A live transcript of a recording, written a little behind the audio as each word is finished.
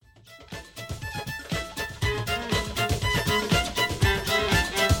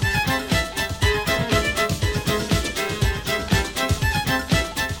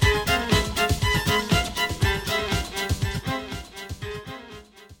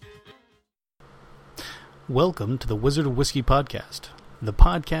Welcome to the Wizard of Whiskey Podcast, the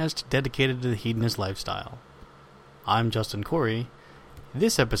podcast dedicated to the hedonist lifestyle. I'm Justin Corey.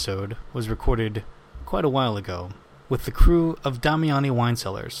 This episode was recorded quite a while ago with the crew of Damiani Wine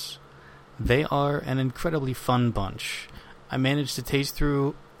Cellars. They are an incredibly fun bunch. I managed to taste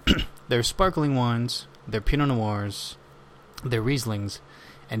through their sparkling wines, their Pinot Noirs, their Rieslings,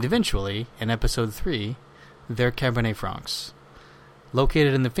 and eventually, in episode 3, their Cabernet Francs.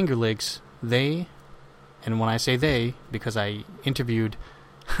 Located in the Finger Lakes, they, and when I say they, because I interviewed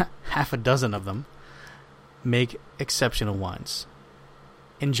half a dozen of them, make exceptional wines.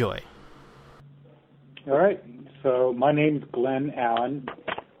 Enjoy. All right. So my name's Glenn Allen.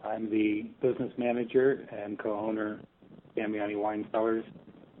 I'm the business manager and co-owner of Damiani Wine Cellars.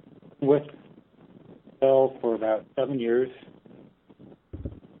 With Phil for about 7 years.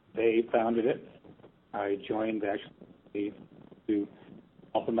 They founded it. I joined actually to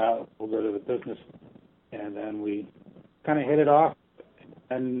help them out a little bit of the business. And then we kind of hit it off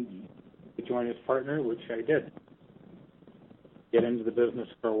and joined as partner, which I did. Get into the business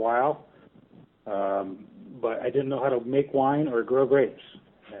for a while, but I didn't know how to make wine or grow grapes.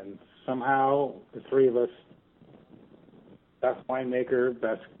 And somehow the three of us, best winemaker,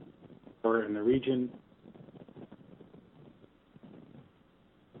 best grower in the region.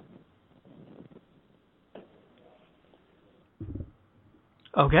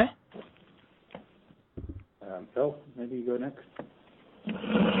 Okay. Phil, maybe you go next.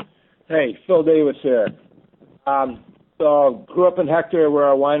 Hey, Phil Davis here. So grew up in Hector, where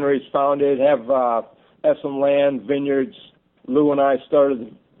our winery is founded. Have some land, vineyards. Lou and I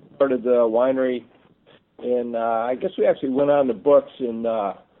started the winery, and I guess we actually went on the books in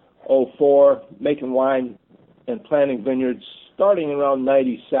 '04, making wine and planting vineyards starting around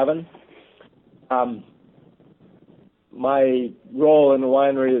 '97. My role in the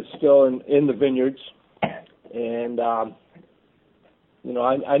winery is still in the vineyards. And, I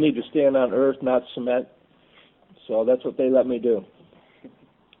need to stand on earth, not cement. So that's what they let me do.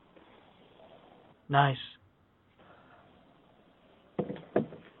 Nice.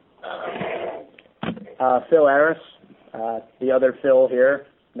 Phil Harris, the other Phil here,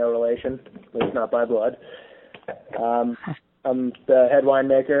 no relation, at least not by blood. I'm the head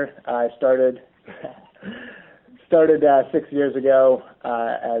winemaker. I started 6 years ago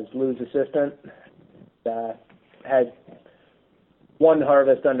as Lou's assistant. Had one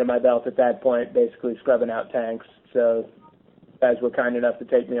harvest under my belt at that point, basically scrubbing out tanks. So guys were kind enough to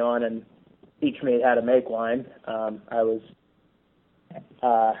take me on and teach me how to make wine. I was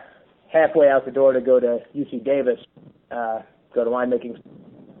halfway out the door to go to UC Davis, go to winemaking.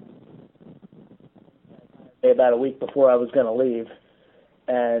 About a week before I was going to leave,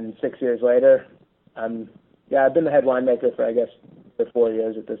 and 6 years later, I've been the head winemaker for, I guess, 4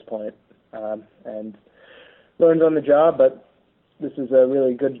 years at this point, and learned on the job, but this is a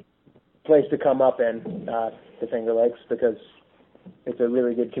really good place to come up in, the Finger Lakes, because it's a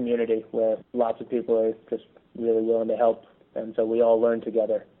really good community where lots of people are just really willing to help, and so we all learn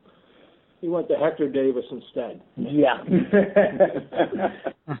together. You went to Hector Davis instead. Yeah.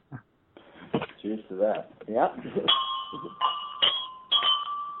 Cheers to that. Yeah.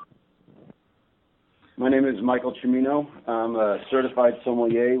 My name is Michael Cimino. I'm a certified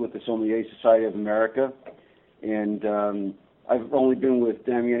sommelier with the Sommelier Society of America, and I've only been with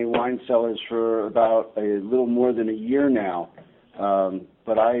Damiani Wine Cellars for about a little more than a year now,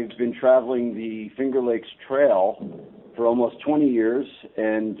 but I've been traveling the Finger Lakes Trail for almost 20 years,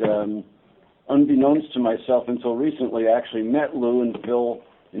 and unbeknownst to myself until recently, I actually met Lou and Phil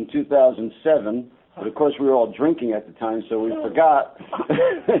in 2007, but of course we were all drinking at the time, so we forgot.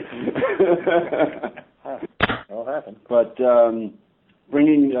 All happened. But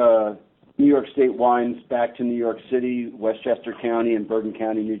bringing New York State wines back to New York City, Westchester County, and Bergen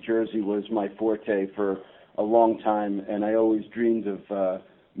County, New Jersey was my forte for a long time, and I always dreamed of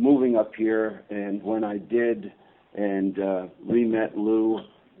moving up here, and when I did, and re-met Lou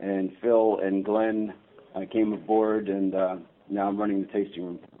and Phil and Glenn, I came aboard, and now I'm running the tasting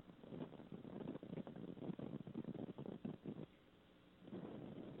room.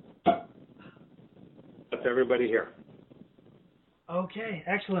 That's everybody here. Okay,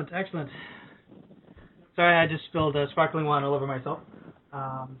 excellent. Sorry, I just spilled sparkling wine all over myself.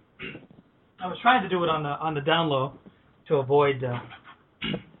 I was trying to do it on the down low to avoid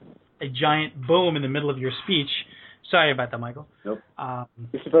a giant boom in the middle of your speech. Sorry about that, Michael. Nope.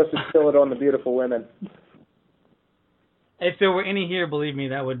 You're supposed to spill it on the beautiful women. If there were any here, believe me,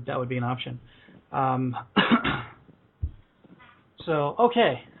 that would be an option. So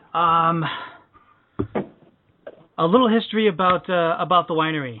okay. A little history about the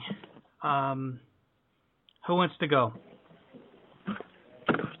winery. Who wants to go?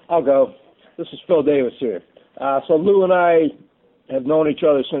 I'll go. This is Phil Davis here. So Lou and I have known each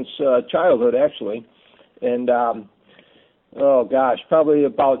other since childhood, actually. And, probably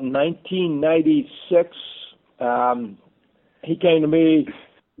about 1996, he came to me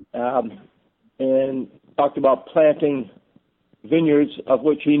and talked about planting vineyards, of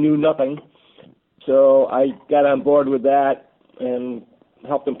which he knew nothing. So I got on board with that and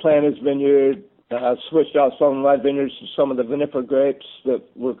helped him plant his vineyard, switched out some of my vineyards to some of the vinifera grapes that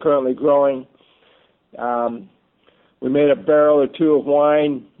we're currently growing. We made a barrel or two of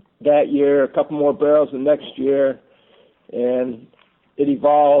wine that year, a couple more barrels the next year, and it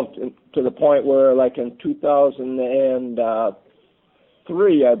evolved to the point where, like in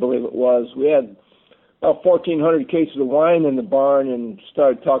 2003, I believe it was, we had about 1,400 cases of wine in the barn and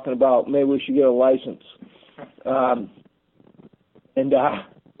started talking about maybe we should get a license.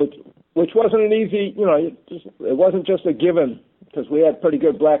 Which wasn't an easy, it wasn't just a given because we had pretty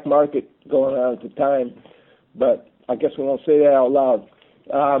good black market going on at the time, but I guess we won't say that out loud.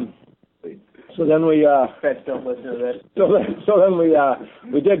 So then we Feds don't listen to this. So then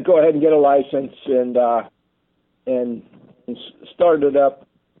we did go ahead and get a license and started up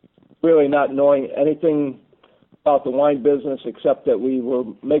really not knowing anything about the wine business except that we were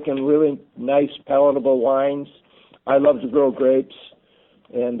making really nice palatable wines. I love to grow grapes,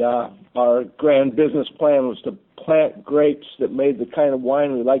 and our grand business plan was to plant grapes that made the kind of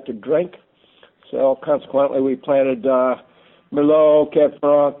wine we like to drink. So consequently we planted Merlot, Cab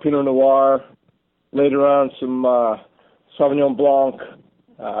Franc, Pinot Noir, later on some Sauvignon Blanc,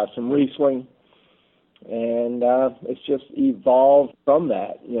 some Riesling, and it's just evolved from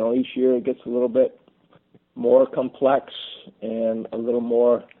that. Each year it gets a little bit more complex and a little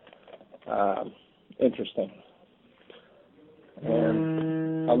more interesting.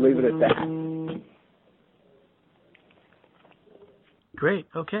 And I'll leave it at that. Great.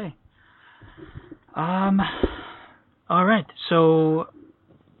 Okay. All right. So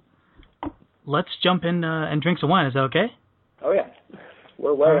let's jump in and drink some wine. Is that okay? Oh yeah,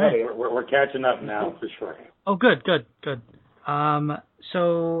 we're way ahead. We're catching up now for sure. Oh, good.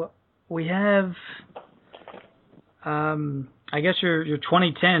 So we have, I guess your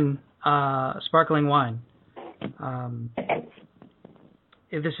 2010 sparkling wine.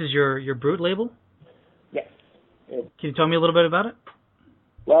 If this is your Brut label? Yes. Can you tell me a little bit about it?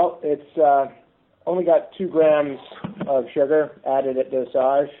 Well, it's only got 2 grams of sugar added at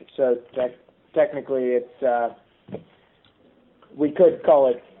dosage, so technically it's, we could call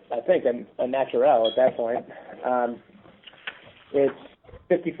it, I think, a naturel at that point. It's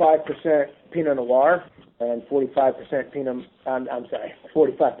 55% Pinot Noir and 45%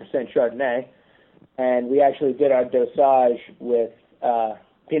 45% Chardonnay, and we actually did our dosage with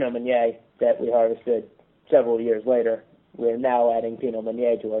Pinot Meunier that we harvested several years later. We're now adding Pinot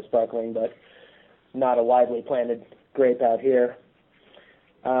Meunier to our sparkling, but not a widely planted grape out here.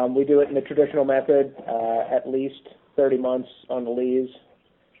 We do it in the traditional method, at least 30 months on the lees,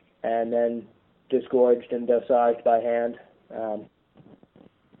 and then disgorged and dosaged by hand.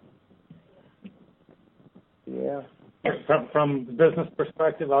 Yeah. From the business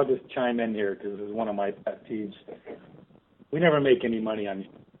perspective, I'll just chime in here because this is one of my pet peeves. We never make any money on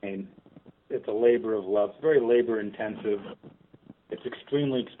champagne. It's a labor of love. It's very labor intensive. It's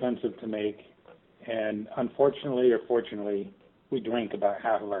extremely expensive to make, and unfortunately or fortunately, we drink about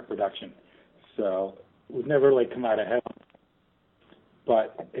half of our production. So we've never come out ahead.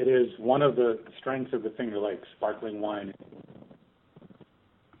 But it is one of the strengths of the Finger Lakes sparkling wine.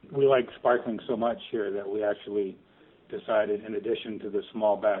 We like sparkling so much here that we actually decided, in addition to the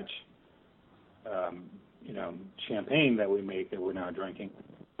small batch, champagne that we make that we're now drinking,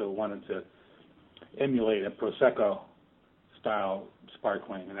 so we wanted to emulate a Prosecco style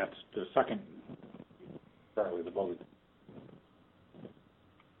sparkling, and that's the second, probably the both.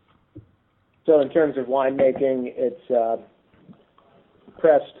 So in terms of winemaking, it's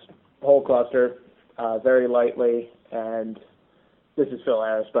pressed whole cluster very lightly, and this is Phil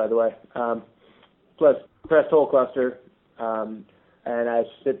Harris, by the way, plus pressed whole cluster, and I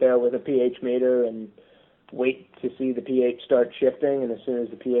sit there with a pH meter and wait to see the pH start shifting, and as soon as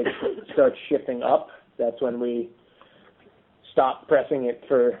the pH starts shifting up, that's when we stop pressing it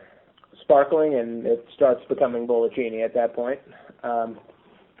for sparkling, and it starts becoming Bollicini at that point.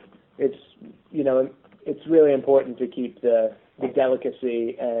 It's really important to keep the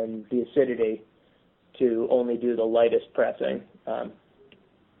delicacy and the acidity to only do the lightest pressing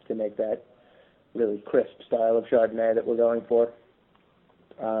to make that really crisp style of Chardonnay that we're going for.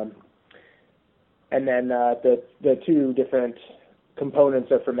 And then the 2 different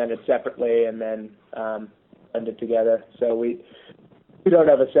components are fermented separately, and then blended together. So we don't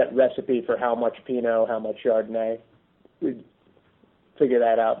have a set recipe for how much Pinot, how much Chardonnay. We figure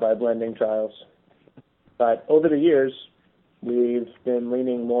that out by blending trials. But over the years, we've been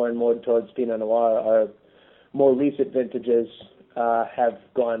leaning more and more towards Pinot Noir. Our more recent vintages have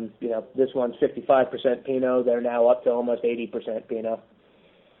gone, this one's 55% Pinot. They're now up to almost 80% Pinot.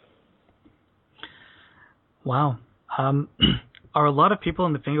 Wow. Are a lot of people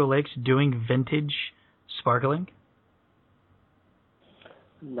in the Finger Lakes doing vintage sparkling?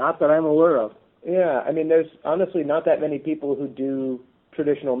 Not that I'm aware of. Yeah, I mean, there's honestly not that many people who do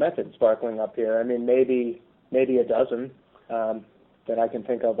traditional method sparkling up here. I mean, maybe a dozen that I can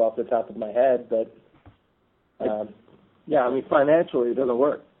think of off the top of my head, but yeah, I mean, financially it doesn't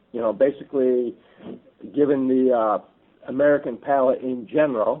work. Basically, given the American palate in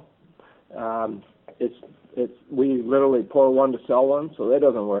general, we literally pour one to sell one, so that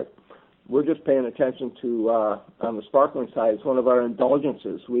doesn't work. We're just paying attention to on the sparkling side. It's one of our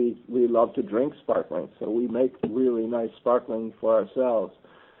indulgences. We love to drink sparkling, so we make really nice sparkling for ourselves.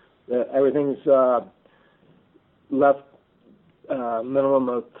 Everything's left minimum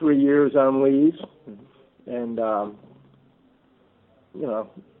of 3 years on lees, and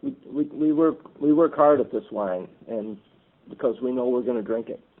we work hard at this wine, and because we know we're going to drink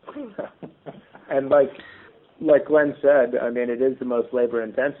it. And like Glenn said, I mean, it is the most labor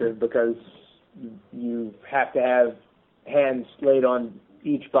intensive because you have to have hands laid on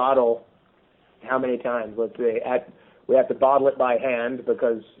each bottle how many times? Let's say we have to bottle it by hand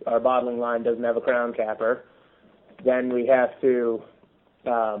because our bottling line doesn't have a crown capper. Then we have to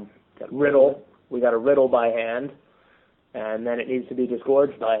riddle. We got to riddle by hand, and then it needs to be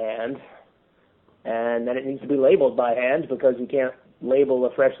disgorged by hand, and then it needs to be labeled by hand because you can't label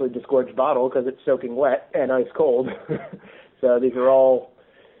a freshly disgorged bottle because it's soaking wet and ice cold. So these are all,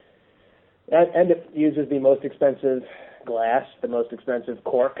 and it uses the most expensive glass, the most expensive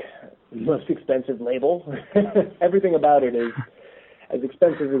cork, the most expensive label. Everything about it is as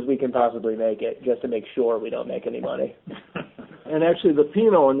expensive as we can possibly make it, just to make sure we don't make any money. And actually, the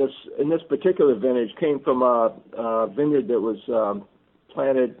Pinot in this particular vintage came from a vineyard that was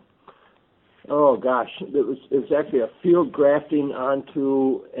planted. Oh gosh, it was actually a field grafting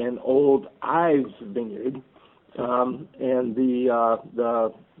onto an old Ives vineyard, and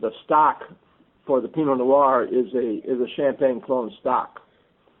the stock for the Pinot Noir is a Champagne clone stock.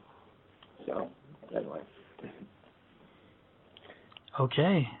 So anyway.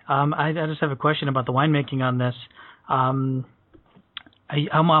 Okay, I just have a question about the winemaking on this. How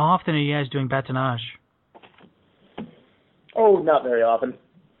often are you guys doing batonnage? Oh, not very often.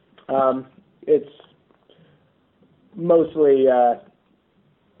 It's mostly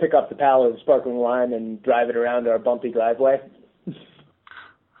pick up the pallet of sparkling wine and drive it around our bumpy driveway.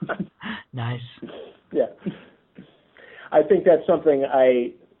 Nice. Yeah. I think that's something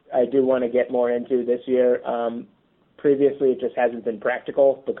I do want to get more into this year. Previously, it just hasn't been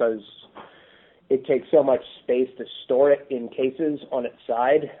practical because it takes so much space to store it in cases on its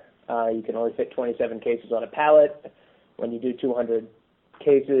side. You can only fit 27 cases on a pallet. When you do 200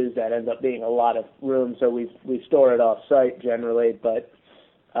 cases, that ends up being a lot of room, so we store it off-site generally, but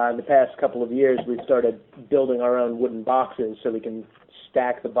in the past couple of years we've started building our own wooden boxes so we can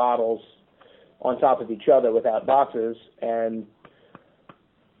stack the bottles on top of each other without boxes, and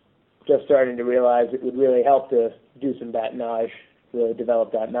just starting to realize it would really help to do some batonnage to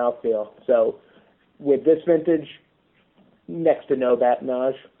develop that mouthfeel. So with this vintage, next to no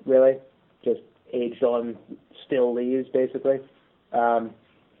batonnage, really, just aged on still leaves, basically.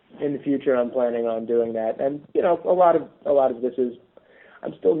 In the future, I'm planning on doing that, and a lot of this is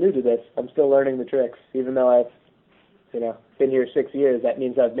I'm still new to this. I'm still learning the tricks, even though I've been here 6 years. That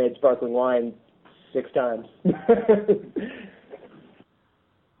means I've made sparkling wine 6 times.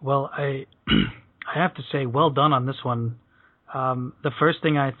 Well, I have to say, well done on this one. The first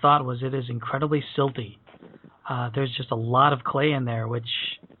thing I thought was it is incredibly silty. There's just a lot of clay in there, which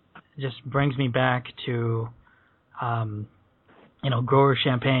just brings me back to grower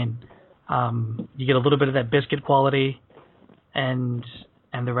champagne. You get a little bit of that biscuit quality, and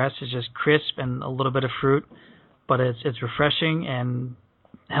the rest is just crisp and a little bit of fruit, but it's refreshing. And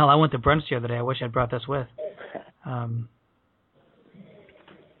hell, I went to brunch the other day. I wish I'd brought this with.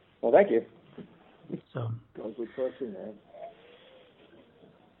 Well, thank you. So Good question, man.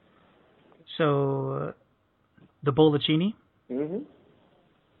 So the Bollicini. Mm-hmm.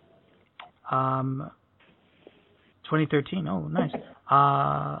 2013. Oh, nice.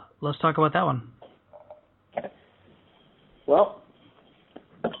 Let's talk about that one. Well,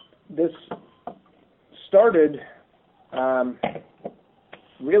 this started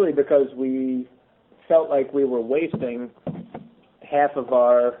really because we felt like we were wasting half of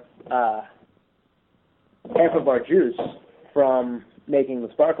our juice from making the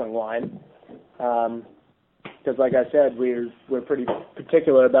sparkling wine. Because, like I said, we're pretty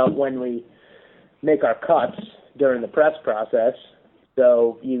particular about when we make our cuts during the press process.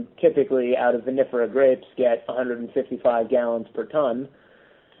 So you typically, out of vinifera grapes, get 155 gallons per ton.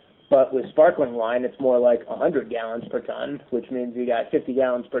 But with sparkling wine, it's more like 100 gallons per ton, which means you got 50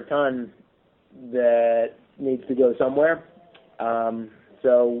 gallons per ton that needs to go somewhere.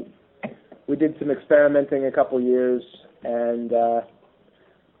 So we did some experimenting a couple years and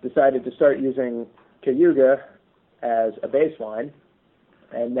decided to start using Cayuga as a base wine.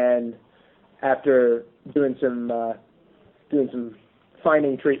 And then after doing some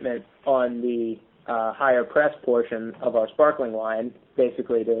fining treatment on the higher press portion of our sparkling wine,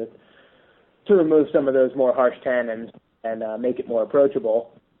 basically to remove some of those more harsh tannins and make it more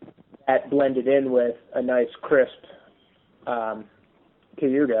approachable, that blended in with a nice crisp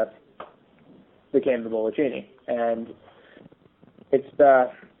Cayuga became the Bollicini. And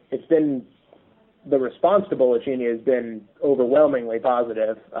it's been, the response to Bollicini has been overwhelmingly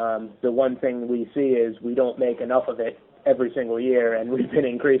positive. The one thing we see is we don't make enough of it every single year, and we've been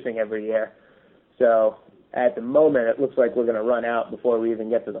increasing every year. So at the moment, it looks like we're going to run out before we even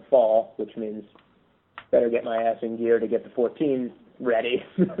get to the fall, which means better get my ass in gear to get the 14 ready.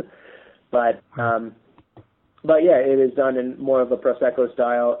 But yeah, it is done in more of a Prosecco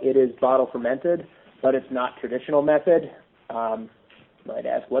style. It is bottle fermented, but it's not traditional method. Might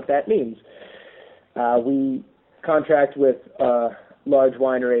ask what that means. We contract with a large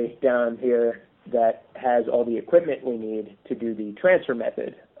winery down here that has all the equipment we need to do the transfer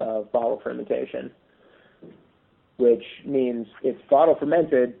method of bottle fermentation, which means it's bottle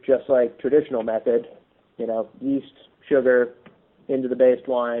fermented just like traditional method, yeast, sugar into the based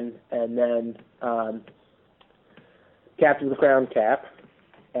wine, and then capped to the crown cap,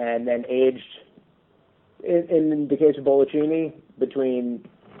 and then aged, in the case of Bollicini, between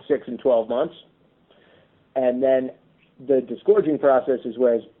 6 and 12 months. And then the disgorging process is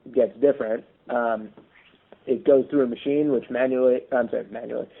where it gets different. It goes through a machine which It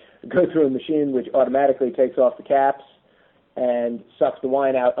goes through a machine which automatically takes off the caps and sucks the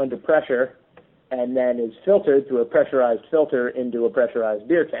wine out under pressure, and then is filtered through a pressurized filter into a pressurized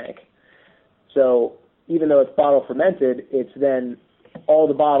beer tank. So even though it's bottle fermented, it's then all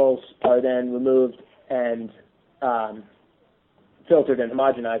the bottles are then removed and filtered and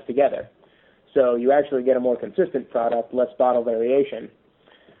homogenized together. So you actually get a more consistent product, less bottle variation.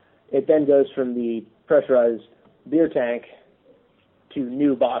 It then goes from the pressurized beer tank to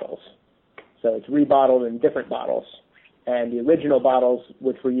new bottles. So it's rebottled in different bottles. And the original bottles,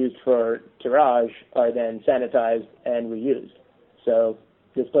 which were used for tirage, are then sanitized and reused. So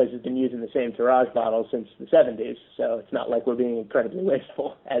this place has been using the same tirage bottles since the 70s, so it's not like we're being incredibly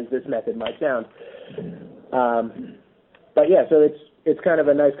wasteful, as this method might sound. But yeah, so it's kind of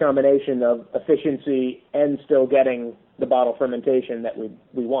a nice combination of efficiency and still getting the bottle fermentation that we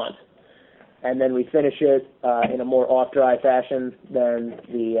want. And then we finish it in a more off-dry fashion than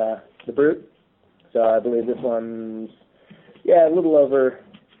the Brut. So I believe this one's, a little over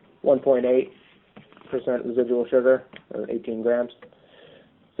 1.8% residual sugar, or 18 grams.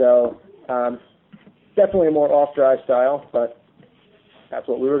 So definitely a more off-dry style, but that's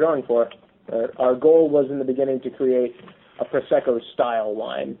what we were going for. Our goal was in the beginning to create a Prosecco-style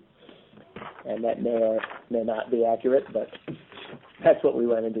wine, and that may or may not be accurate, but that's what we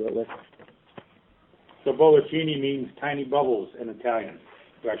went into it with. So Bollicini means tiny bubbles in Italian.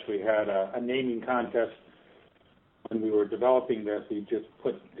 We actually had a naming contest when we were developing this. We just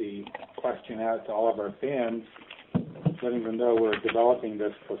put the question out to all of our fans, letting them know we're developing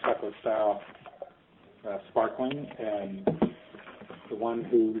this Prosecco-style sparkling, and the one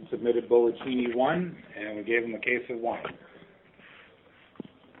who submitted Bollicini won, and we gave him a case of wine.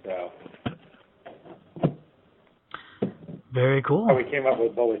 So very cool. How we came up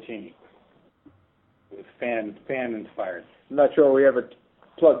with Bollicini. It was fan inspired. I'm not sure we ever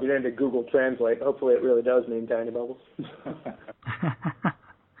plugged it into Google Translate. Hopefully it really does mean tiny bubbles.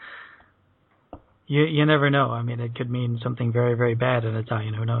 You never know. I mean, it could mean something very, very bad in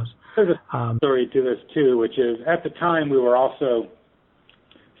Italian. Who knows? There's a story to this, too, which is at the time we were also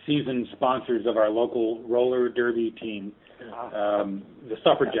seasoned sponsors of our local roller derby team, the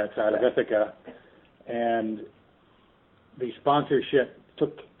Suffragettes out of Ithaca. And the sponsorship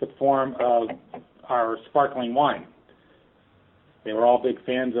took the form of our sparkling wine. They were all big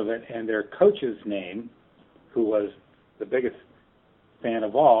fans of it, and their coach's name, who was the biggest fan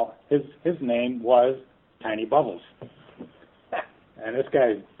of all, his name was Tiny Bubbles. And this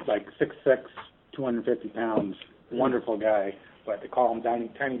guy's like 6'6", 250 pounds, wonderful guy. But to call him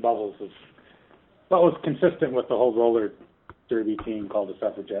Tiny Bubbles was consistent with the whole roller derby team called the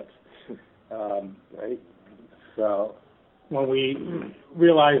Suffragettes. Right? So when we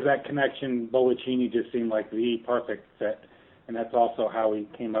realized that connection, Bollicini just seemed like the perfect fit. And that's also how we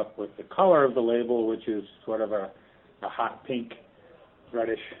came up with the color of the label, which is sort of a hot pink,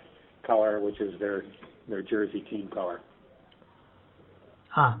 reddish color, which is their jersey team color.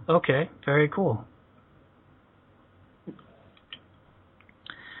 Ah, okay. Very cool.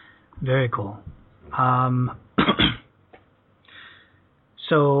 Very cool.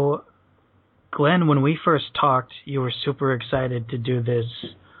 So, Glenn, when we first talked, you were super excited to do this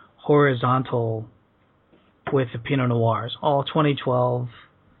horizontal with the Pinot Noirs, all 2012,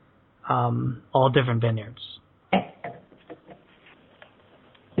 all different vineyards.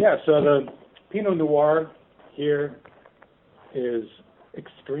 Yeah, so the Pinot Noir here is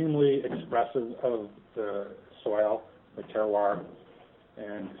extremely expressive of the soil, the terroir.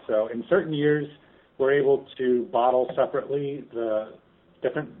 And so in certain years, we're able to bottle separately the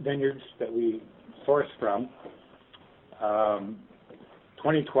different vineyards that we source from.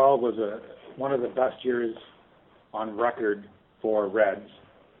 2012 was one of the best years on record for reds.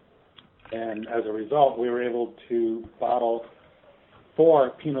 And as a result, we were able to bottle 4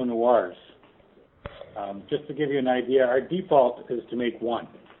 Pinot Noirs. Just to give you an idea, our default is to make 1.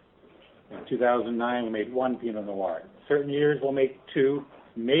 In 2009, we made 1 Pinot Noir. Certain years we'll make 2,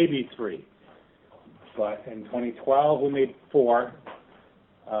 maybe 3. But in 2012, we made 4,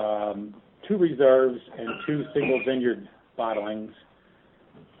 2 reserves and 2 single vineyard bottlings.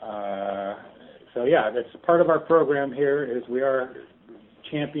 So yeah, that's part of our program here. Is we are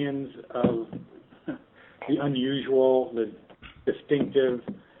champions of the unusual, the distinctive.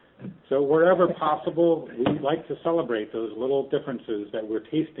 So wherever possible, we like to celebrate those little differences that we're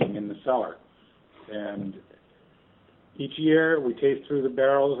tasting in the cellar. And each year we taste through the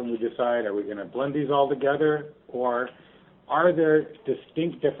barrels and we decide, are we going to blend these all together, or are there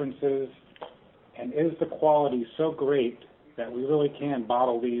distinct differences, and is the quality so great that we really can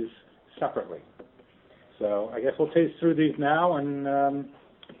bottle these separately? So I guess we'll taste through these now and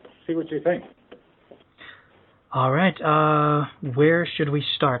see what you think. All right. Where should we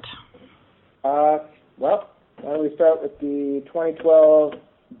start? Well, why don't we start with the 2012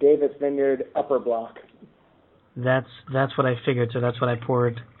 Davis Vineyard Upper Block? That's what I figured. So that's what I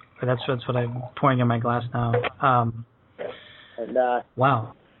poured. That's what I'm pouring in my glass now.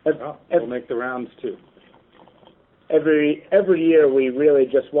 Wow. We'll make the rounds too. Every year we really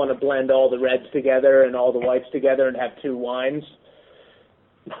just want to blend all the reds together and all the whites together and have 2 wines,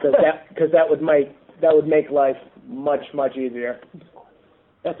 because that would make life much easier.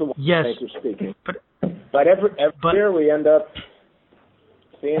 That's a winemaker speaking. But every year we end up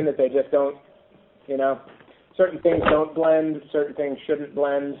seeing that they just don't, certain things don't blend, certain things shouldn't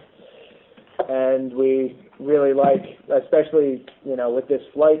blend, and we really like, especially with this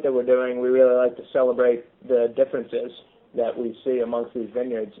flight that we're doing, we really like to celebrate the differences that we see amongst these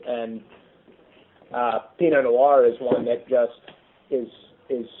vineyards. And Pinot Noir is one that just is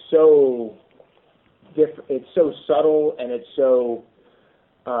so different. It's so subtle and it's so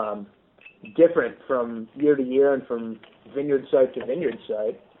different from year to year and from vineyard site to vineyard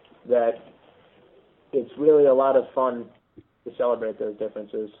site that it's really a lot of fun to celebrate those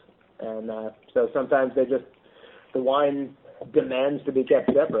differences. And so sometimes the wine demands to be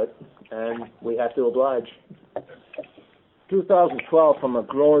kept separate, and we have to oblige. 2012, from a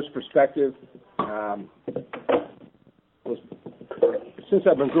grower's perspective, since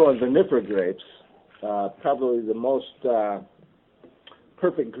I've been growing vinifera grapes, probably the most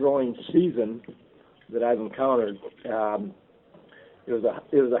perfect growing season that I've encountered. It was a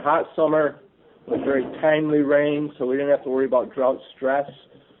hot summer with very timely rain, so we didn't have to worry about drought stress.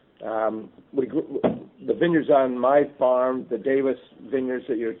 The vineyards on my farm, the Davis vineyards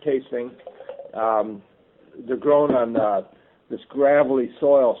that you're tasting, they're grown on this gravelly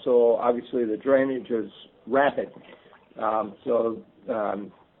soil, so obviously the drainage is rapid.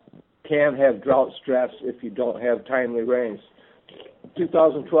 Can have drought stress if you don't have timely rains.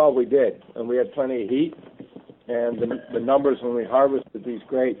 2012 we did, and we had plenty of heat, and the numbers when we harvested these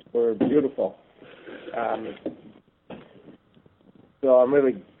grapes were beautiful. So I'm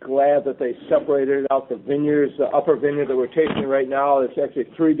really glad that they separated out the vineyards. The upper vineyard that we're tasting right now, it's actually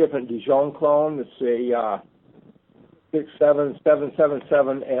 3 different Dijon clones. It's a 6-7,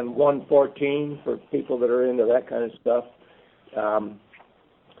 777, and 114 for people that are into that kind of stuff.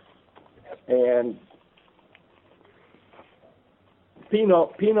 And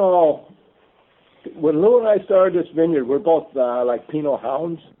Pinot, when Lou and I started this vineyard, we're both like Pinot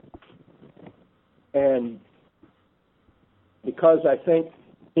hounds. And because I think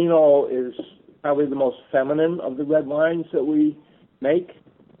Pinot is probably the most feminine of the red wines that we make,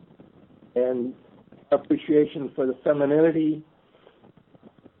 and appreciation for the femininity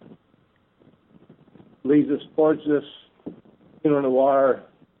leads us towards this Pinot Noir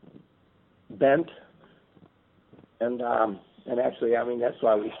bent. And actually, I mean, that's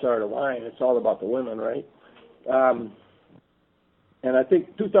why we started wine. It's all about the women, right? And I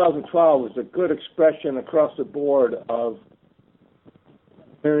think 2012 was a good expression across the board of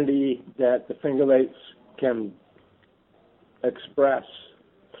femininity that the Finger Lakes can express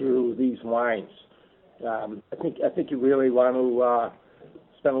through these wines. I think you really want to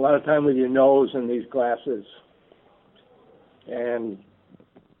spend a lot of time with your nose in these glasses and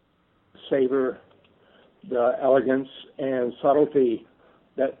savor the elegance and subtlety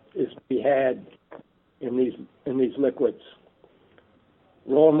that is to be had in these liquids.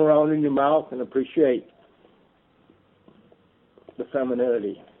 Roll them around in your mouth and appreciate the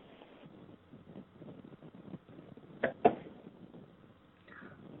femininity.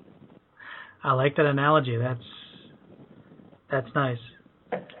 I like that analogy. That's nice.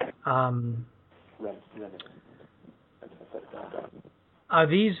 Are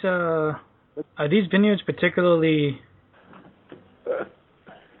these vineyards particularly?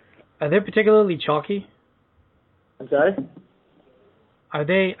 Are they particularly chalky? I'm sorry? Are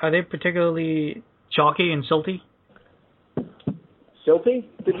they particularly chalky and silty? Silty,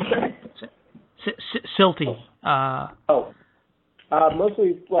 did you say? Silty.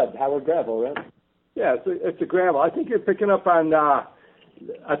 Mostly what? Howard gravel, right? Yeah, it's a gravel. I think you're picking up on the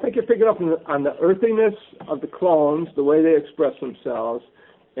earthiness of the clones, the way they express themselves,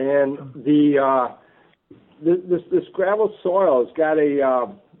 and this gravel soil has got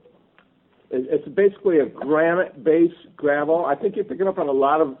it's basically a granite-based gravel. I think you're picking up on a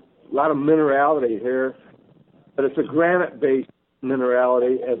lot of minerality here, but it's a granite-based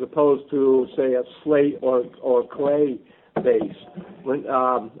minerality as opposed to, say, a slate or clay base. When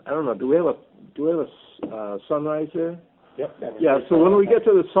I don't know, do we have a sunrise here? Yep. Yeah. So when we get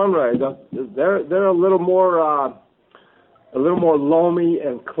to the sunrise, they're a little more loamy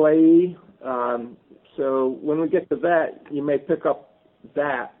and clayey. So when we get to that, you may pick up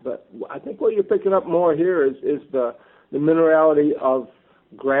that, but I think what you're picking up more here is the minerality of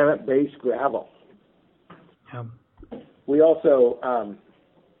granite-based gravel. Yeah. We also,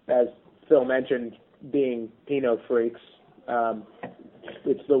 as Phil mentioned, being Pinot freaks,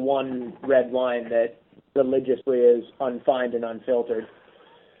 it's the one red wine that religiously is unfined and unfiltered.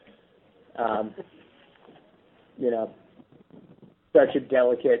 Such a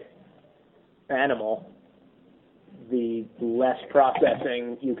delicate animal. The less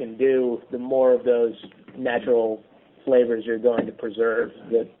processing you can do, the more of those natural flavors you're going to preserve.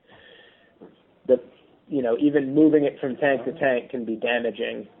 Even moving it from tank to tank can be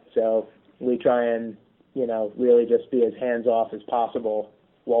damaging. So we try and, really just be as hands-off as possible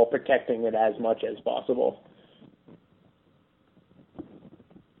while protecting it as much as possible.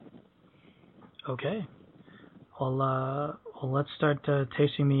 Okay. Well, let's start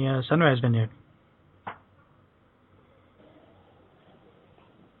tasting the Sunrise Vineyard.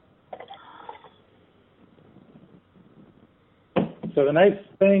 So the nice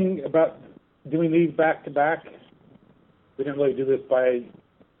thing about doing these back to back, we didn't really do this by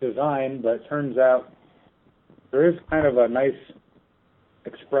design, but it turns out there is kind of a nice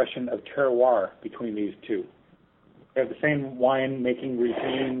expression of terroir between these two. We have the same wine making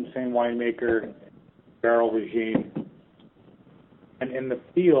regime, same winemaker, barrel regime, and in the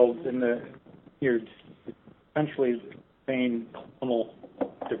fields, in the vineyards, it's essentially the same clonal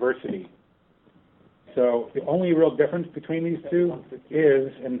diversity. So the only real difference between these two is,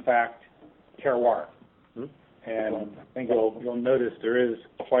 in fact, terroir. And I think you'll notice there is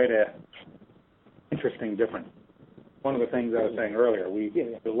quite a interesting difference. One of the things I was saying earlier, we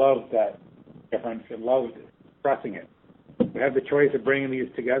love that difference and love expressing it. We have the choice of bringing these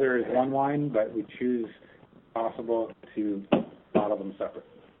together as one wine, but we choose, if possible, to bottle them separate.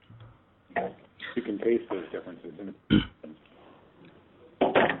 You can taste those differences.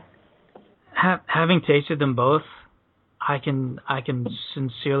 Having tasted them both, I can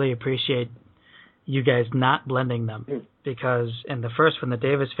sincerely appreciate you guys not blending them, because in the first one, the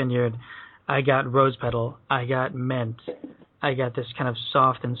Davis Vineyard, I got rose petal, I got mint, I got this kind of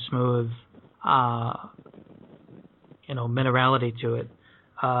soft and smooth, minerality to it.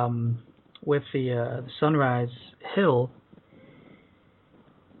 With the Sunrise Hill,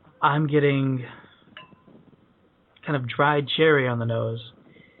 I'm getting kind of dried cherry on the nose.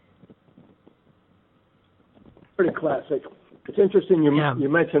 Pretty classic. It's interesting you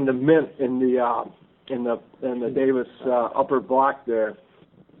mentioned the mint in in the Davis upper block there.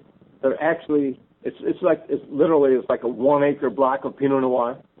 They're actually it's literally like a 1 acre block of Pinot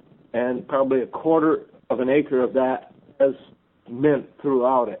Noir, and probably a quarter of an acre of that has mint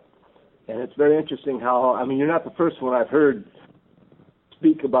throughout it. And it's very interesting how, I mean, you're not the first one I've heard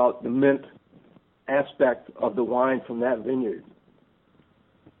speak about the mint aspect of the wine from that vineyard.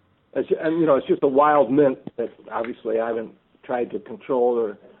 And, you know, it's just a wild mint that obviously I haven't tried to control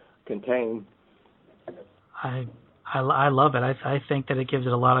or contain. I love it. I think that it gives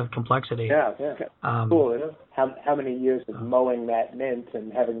it a lot of complexity. Yeah. Cool, isn't it? How many years of mowing that mint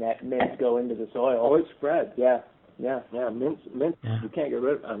and having that mint go into the soil? Oh, it's spread. Yeah. Mint. Yeah. You can't get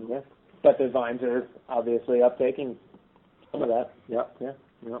rid of it. Yeah. But the vines are obviously uptaking some of that. Yeah.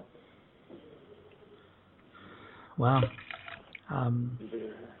 Wow.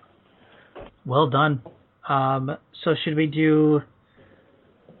 Well done. So should we do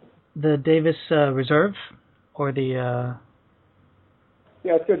the Davis Reserve or the?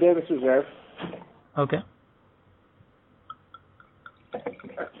 Yeah, let's go Davis Reserve. Okay.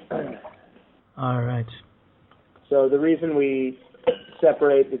 All right. So the reason we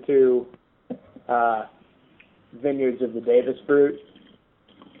separate the two vineyards of the Davis fruit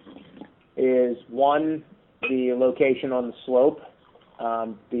is, one, the location on the slope.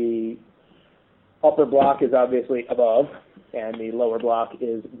 The upper block is obviously above, and the lower block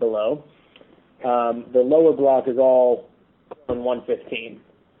is below. The lower block is all on 115,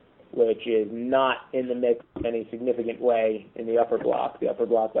 which is not in the mix in any significant way in the upper block. The upper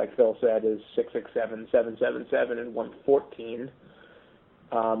block, like Phil said, is 667, 777, and 114.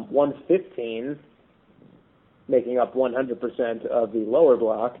 115, making up 100% of the lower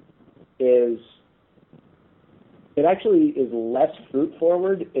block, it actually is less fruit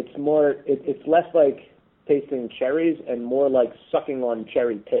forward. It's less like tasting cherries and more like sucking on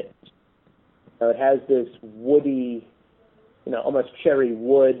cherry pits. It has this woody, almost cherry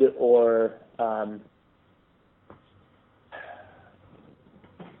wood, or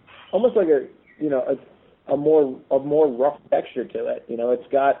almost like a more rough texture to it. It's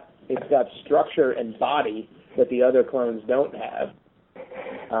got structure and body that the other clones don't have.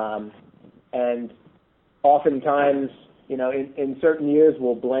 And oftentimes, in certain years,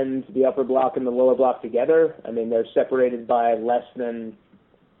 we'll blend the upper block and the lower block together. I mean, they're separated by less than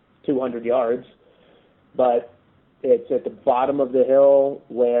 200 yards, but it's at the bottom of the hill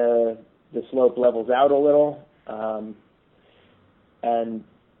where the slope levels out a little. And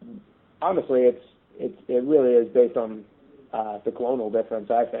honestly, it really is based on the clonal difference,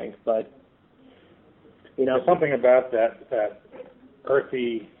 I think. But there's something about that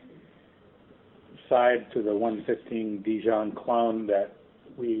earthy side to the 115 Dijon clone that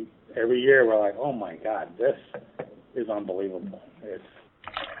every year we're like, oh my God, this is unbelievable. It's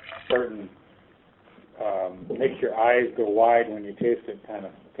certain makes your eyes go wide when you taste it kind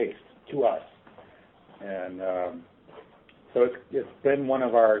of taste to us. And so it's been one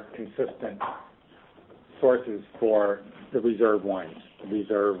of our consistent sources for the reserve wines, the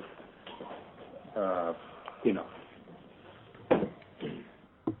reserve Pinot.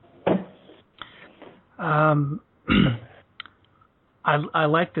 I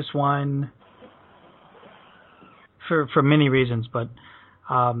like this wine for many reasons, but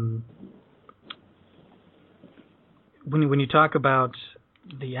when you talk about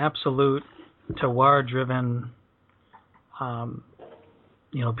the absolute terroir-driven,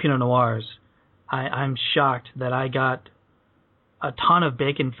 Pinot Noirs, I'm shocked that I got a ton of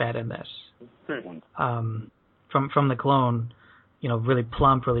bacon fat in this from the clone. Really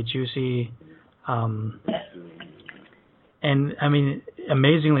plump, really juicy. And I mean,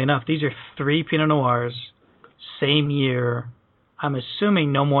 amazingly enough, these are 3 Pinot Noirs, same year. I'm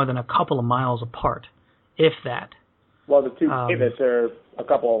assuming no more than a couple of miles apart, if that. Well, the two Davis are a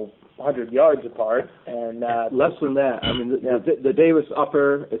couple 100 yards apart, and less than that. I mean, the Davis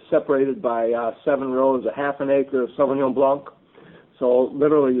upper is separated by 7 rows, a half an acre of Sauvignon Blanc. So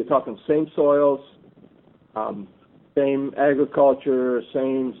literally, you're talking same soils, same agriculture,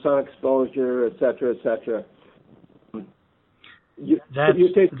 same sun exposure, et cetera, et cetera.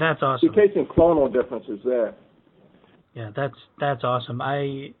 That's awesome. You're tasting clonal differences there. Yeah, that's awesome.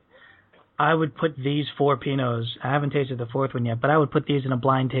 I would put these 4 Pinots, I haven't tasted the 4th one yet, but I would put these in a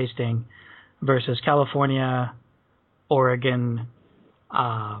blind tasting versus California, Oregon,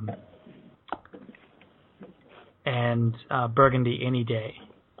 and Burgundy any day,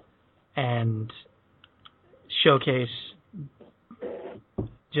 and showcase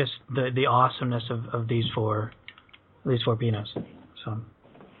just the awesomeness of these 4 Pinots. So.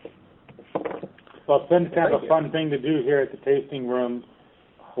 Well, it's been kind of a fun thing to do here at the tasting room.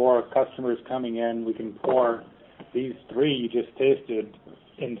 for customers coming in, we can pour these three you just tasted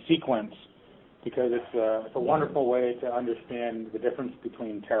in sequence, because it's a wonderful way to understand the difference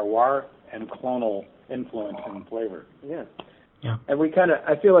between terroir and clonal influence and flavor. Yeah. Yeah. And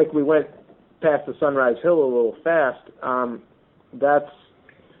I feel like we went past the Sunrise Hill a little fast. That's,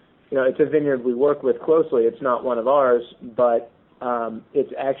 it's a vineyard we work with closely. It's not one of ours, but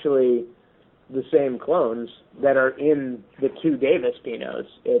it's actually the same clones that are in the two Davis Pinots.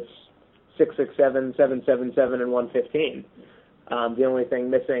 It's 667, 777, and 115. The only thing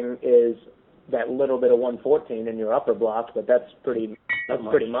missing is that little bit of 114 in your upper block, but that's pretty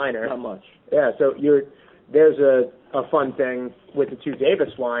minor. Not much. Yeah, so there's a fun thing with the two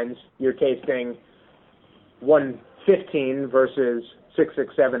Davis wines. You're tasting 115 versus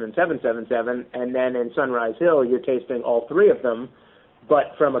 667 and 777, and then in Sunrise Hill, you're tasting all three of them,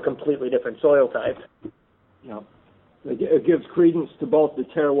 but from a completely different soil type. Yeah. It gives credence to both the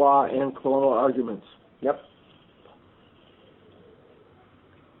terroir and clonal arguments. Yep.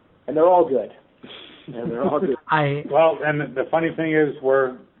 And they're all good. Well, and the funny thing is,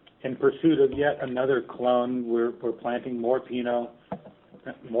 we're in pursuit of yet another clone. We're planting more Pinot,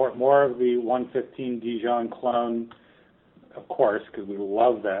 more of the 115 Dijon clone, of course, because we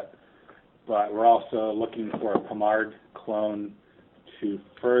love that. But we're also looking for a Pommard clone to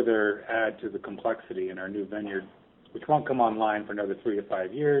further add to the complexity in our new vineyard, which won't come online for another 3 to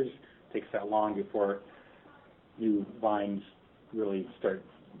 5 years. It takes that long before new vines really start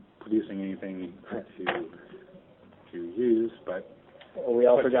producing anything to use. But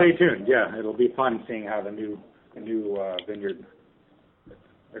stay tuned. Yeah, it'll be fun seeing how the new vineyard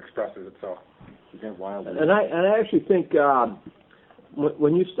expresses itself. Wild. And I actually think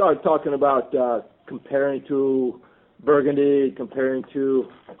when you start talking about comparing to Burgundy, comparing to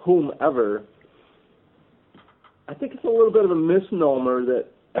whomever, I think it's a little bit of a misnomer that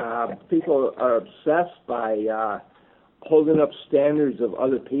people are obsessed by holding up standards of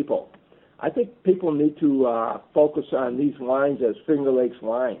other people. I think people need to focus on these wines as Finger Lakes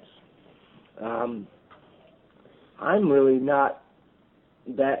wines. I'm really not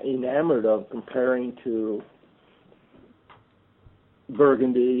that enamored of comparing to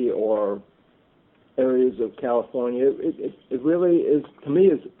Burgundy or areas of California. It really is, to me,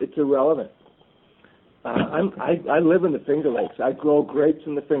 it's irrelevant. I live in the Finger Lakes. I grow grapes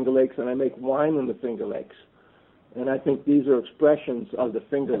in the Finger Lakes, and I make wine in the Finger Lakes. And I think these are expressions of the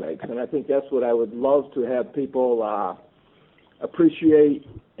Finger Lakes. And I think that's what I would love to have people appreciate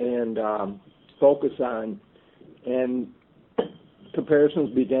and focus on. And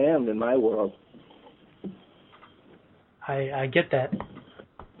comparisons be damned in my world. I get that.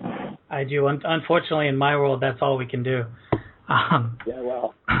 I do. Unfortunately, in my world, that's all we can do. Yeah,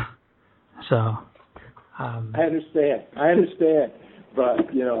 well. So. I understand.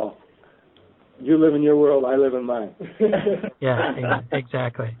 But, you live in your world, I live in mine. Yeah,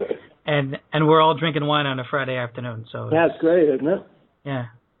 exactly. And we're all drinking wine on a Friday afternoon. So that's great, isn't it? Yeah.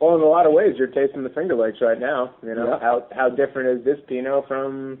 Well, in a lot of ways, you're tasting the Finger Lakes right now. Yeah. How different is this Pinot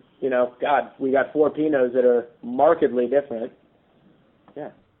from, God, we got 4 Pinots that are markedly different. Yeah.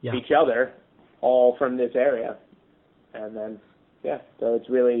 Each other, all from this area. And then, so it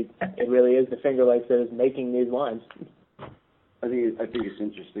really is the Finger Lakes that is making these wines. I think it's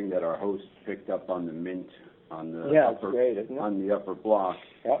interesting that our host picked up on the mint on the the upper block.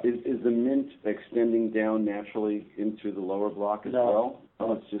 Yep. Is the mint extending down naturally into the lower block as well?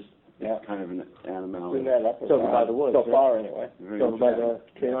 Oh, it's just kind of an anomaly. It's over by the woods. So far, anyway. It's over by the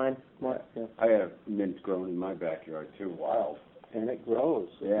tree line. Yeah. I have mint growing in my backyard too. Wild. And it grows.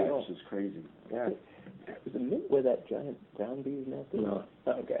 Yeah, it's just crazy. Yeah. Is the mint where that giant brown bee's nest is? No.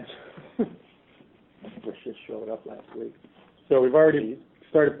 Oh, okay. Which just showed up last week. So we've already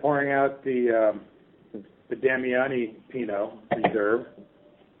started pouring out the Damiani Pinot Reserve.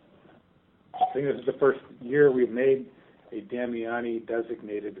 I think this is the first year we've made a Damiani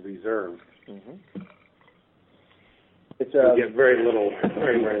designated reserve. Mm-hmm. We get very little.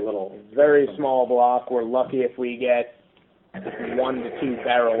 Very small block. We're lucky if we get 1 to 2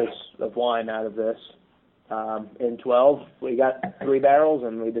 barrels of wine out of this. In 12, we got 3 barrels,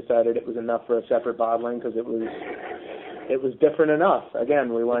 and we decided it was enough for a separate bottling because it was different enough.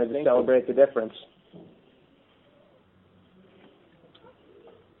 Again, we wanted to celebrate the difference.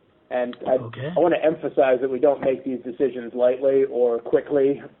 And I want to emphasize that we don't make these decisions lightly or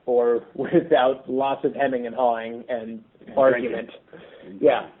quickly or without lots of hemming and hawing and argument.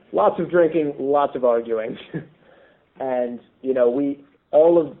 Yeah, lots of drinking, lots of arguing. And,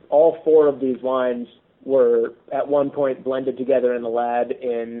 all 4 of these wines were at one point blended together in the lab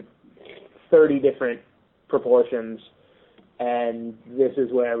in 30 different proportions. And this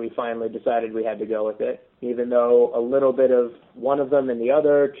is where we finally decided we had to go with it. Even though a little bit of one of them and the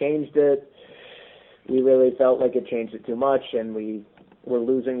other changed it, we really felt like it changed it too much, and we were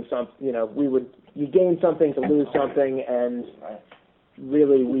losing some. You gain something to lose something, and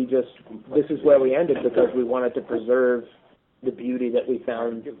really this is where we ended because we wanted to preserve the beauty that we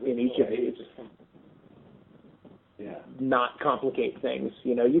found in each of these. Yeah. Not complicate things.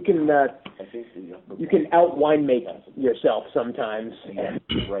 You can out wine make yourself sometimes.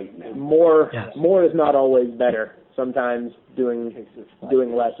 Right now. More is not always better. Sometimes doing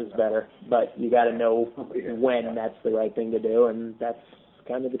less is better, but you got to know when that's the right thing to do, and that's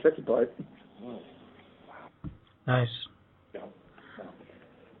kind of the tricky part. Nice.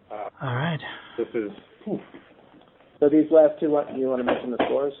 All right. This is. So these last two, you want to mention the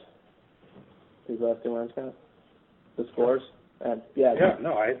scores? These last two ones, kind of. The scores?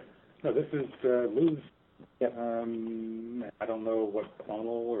 This is Lou's. Yep. I don't know what clonal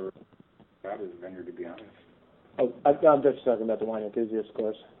or about his vineyard, to be honest. Oh, I'm just talking about the wine enthusiast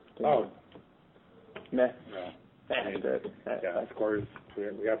scores. Oh. Meh. No. That's good. Scores.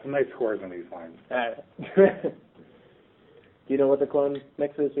 We got some nice scores on these wines. All right. Do you know what the clone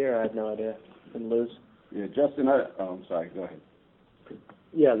mix is here? I have no idea. And Lou's? Yeah, Justin, I'm sorry, go ahead.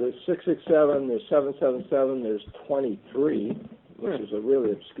 Yeah, there's 667, there's 777, there's 23, which is a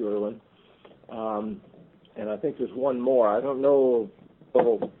really obscure one. And I think there's one more. I don't know the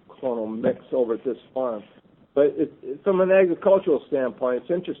little clonal mix over at this farm. But from an agricultural standpoint,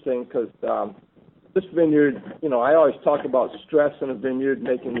 it's interesting because this vineyard, I always talk about stress in a vineyard,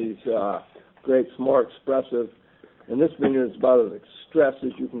 making these grapes more expressive. And this vineyard is about as stressed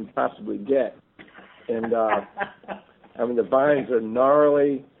as you can possibly get. And the vines are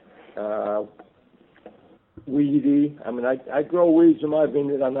gnarly, weedy. I grow weeds in my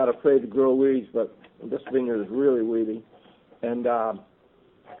vineyard. I'm not afraid to grow weeds, but this vineyard is really weedy. And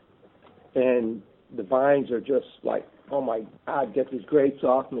the vines are just like, oh my God, get these grapes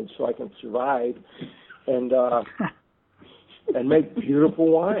off me so I can survive, and make beautiful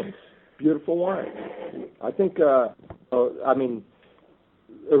wines. Beautiful wines. I think,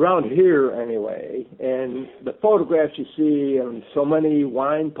 around here anyway, and the photographs you see in so many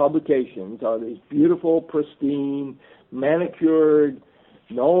wine publications are these beautiful, pristine, manicured,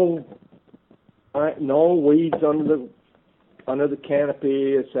 no weeds under the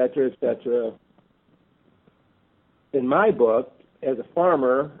canopy, et cetera, et cetera. In my book, as a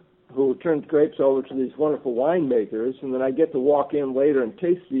farmer who turns grapes over to these wonderful winemakers, and then I get to walk in later and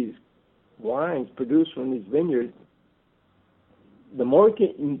taste these wines produced from these vineyards, the more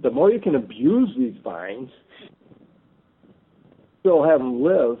you can abuse these vines, still have them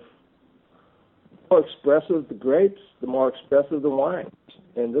live, the more expressive the grapes, the more expressive the wines.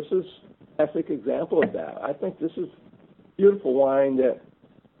 And this is a classic example of that. I think this is beautiful wine that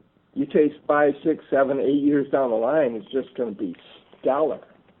you taste 5, 6, 7, 8 years down the line, it's just going to be stellar.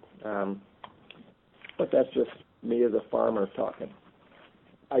 But that's just me as a farmer talking.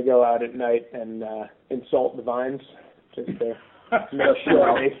 I go out at night and insult the vines just to make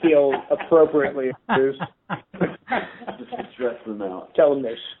sure they feel appropriately abused. Just to stress them out. Tell them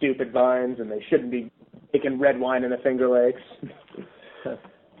they're stupid vines and they shouldn't be making red wine in the Finger Lakes.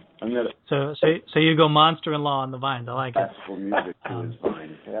 So you go monster-in-law on the vines. I like it. Classical music to his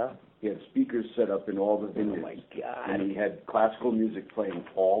vines. Yeah. He had speakers set up in all the vineyards. Oh my God. And he had classical music playing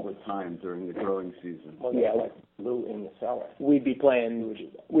all the time during the growing season. Well, yeah, like Lou in the cellar. we'd be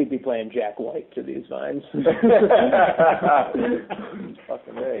playing Jack White to these vines.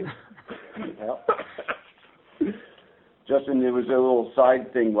 Fucking A. Justin, there was a little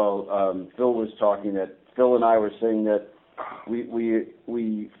side thing while Phil was talking that Phil and I were saying that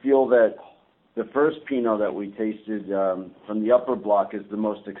we feel that the first Pinot that we tasted from the upper block is the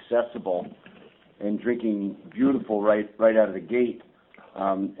most accessible and drinking beautiful right out of the gate.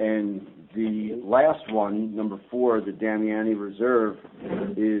 And the last one, number 4, the Damiani Reserve,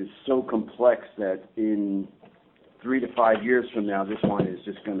 is so complex that in 3 to 5 years from now, this one is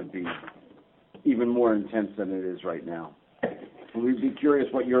just going to be even more intense than it is right now. We'd be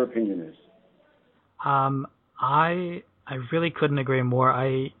curious what your opinion is. I really couldn't agree more.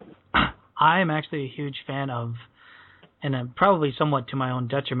 I am actually a huge fan of, and I'm probably somewhat to my own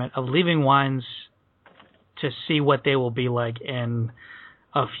detriment, of leaving wines to see what they will be like in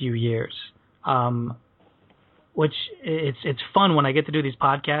a few years. Which it's fun when I get to do these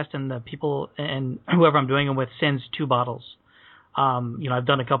podcasts and the people and whoever I'm doing them with sends 2 bottles. I've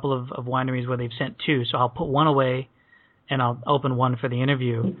done a couple of wineries where they've sent 2, so I'll put one away and I'll open one for the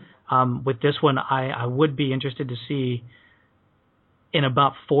interview. With this one, I would be interested to see in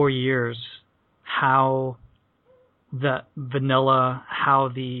about 4 years how the vanilla, how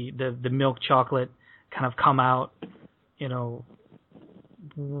the milk chocolate kind of come out,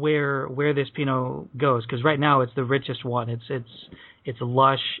 where this Pinot goes, because right now it's the richest one. It's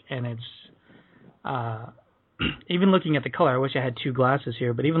lush, and it's even looking at the color. I wish I had two glasses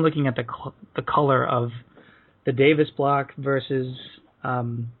here, but even looking at the color of the Davis block versus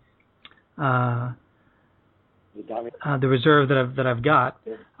the reserve that I've got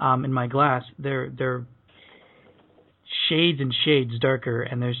in my glass, they're shades and shades darker,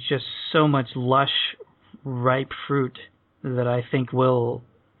 and there's just so much lush, ripe fruit that I think will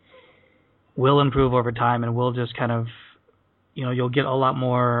improve over time, and will just kind of, you'll get a lot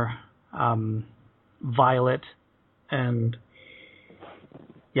more violet, and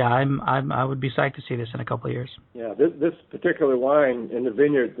yeah, I would be psyched to see this in a couple of years. Yeah, this particular wine in the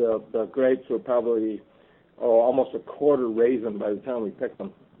vineyard, the grapes were probably almost a quarter raisin by the time we picked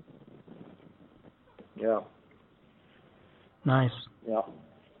them. Yeah. Nice. Yeah.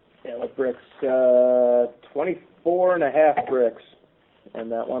 Yeah, what bricks? 24 and a half bricks on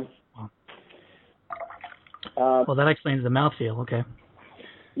that one. Well, that explains the mouthfeel. Okay.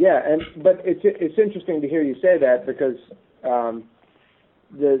 Yeah, but it's interesting to hear you say that, because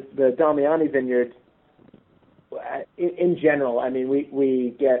the Damiani vineyard, in general, I mean,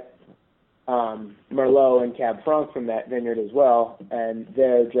 we get Merlot and Cab Franc from that vineyard as well, and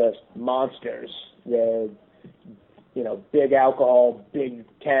they're just monsters. They're, big alcohol, big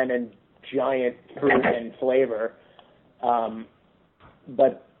tannin, giant fruit and flavor.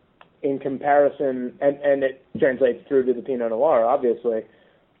 But in comparison, and it translates through to the Pinot Noir, obviously,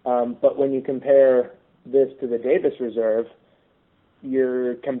 but when you compare this to the Davis Reserve,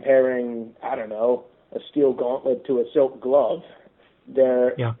 you're comparing, I don't know, a steel gauntlet to a silk glove.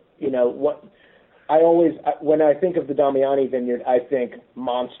 They're, when I think of the Damiani vineyard, I think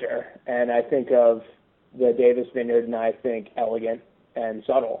monster, and I think of the Davis vineyard, and I think elegant and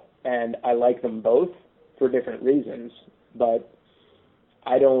subtle, and I like them both for different reasons, but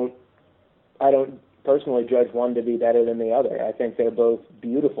I don't personally judge one to be better than the other. I think they're both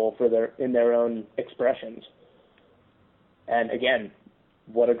beautiful in their own expressions. And again,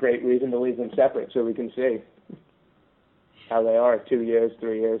 what a great reason to leave them separate so we can see how they are 2 years,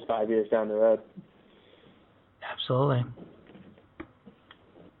 3 years, 5 years down the road. Absolutely.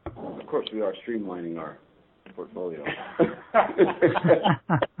 Of course, we are streamlining our portfolio.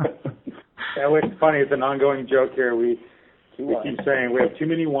 Yeah, what's funny, it's an ongoing joke here. We keep saying we have too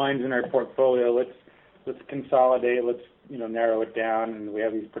many wines in our portfolio. Let's consolidate. Let's narrow it down. And we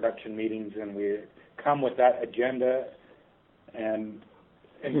have these production meetings, and we come with that agenda. And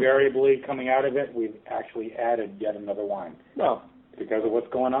invariably, coming out of it, we've actually added yet another wine. Well, because of what's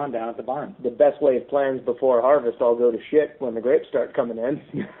going on down at the barn. The best laid plans before harvest all go to shit when the grapes start coming in.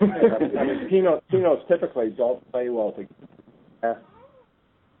 I mean, Pinots typically don't play well together.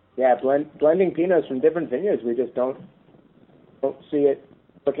 Yeah, blending Pinots from different vineyards, we just don't see it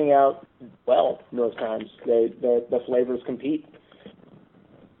working out well most times. The flavors compete.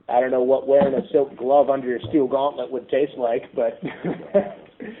 I don't know what wearing a silk glove under your steel gauntlet would taste like, but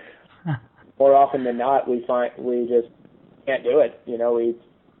more often than not, we just can't do it.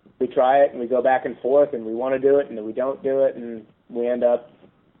 We try it and we go back and forth, and we want to do it and then we don't do it, and we end up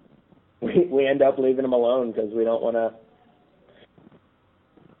leaving them alone because we don't want to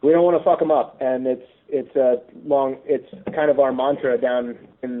fuck them up. And it's kind of our mantra down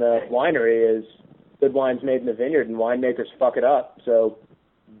in the winery is good wine's made in the vineyard and winemakers fuck it up. So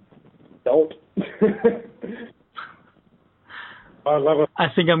don't. I love it. I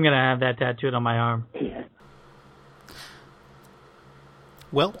think I'm going to have that tattooed on my arm.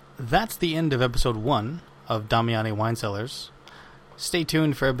 Well, that's the end of episode 1 of Damiani Wine Cellars. Stay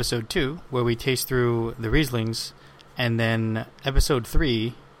tuned for episode 2, where we taste through the Rieslings, and then episode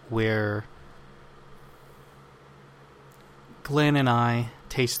 3, where Glenn and I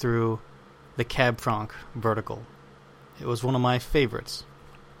taste through the Cab Franc vertical. It was one of my favorites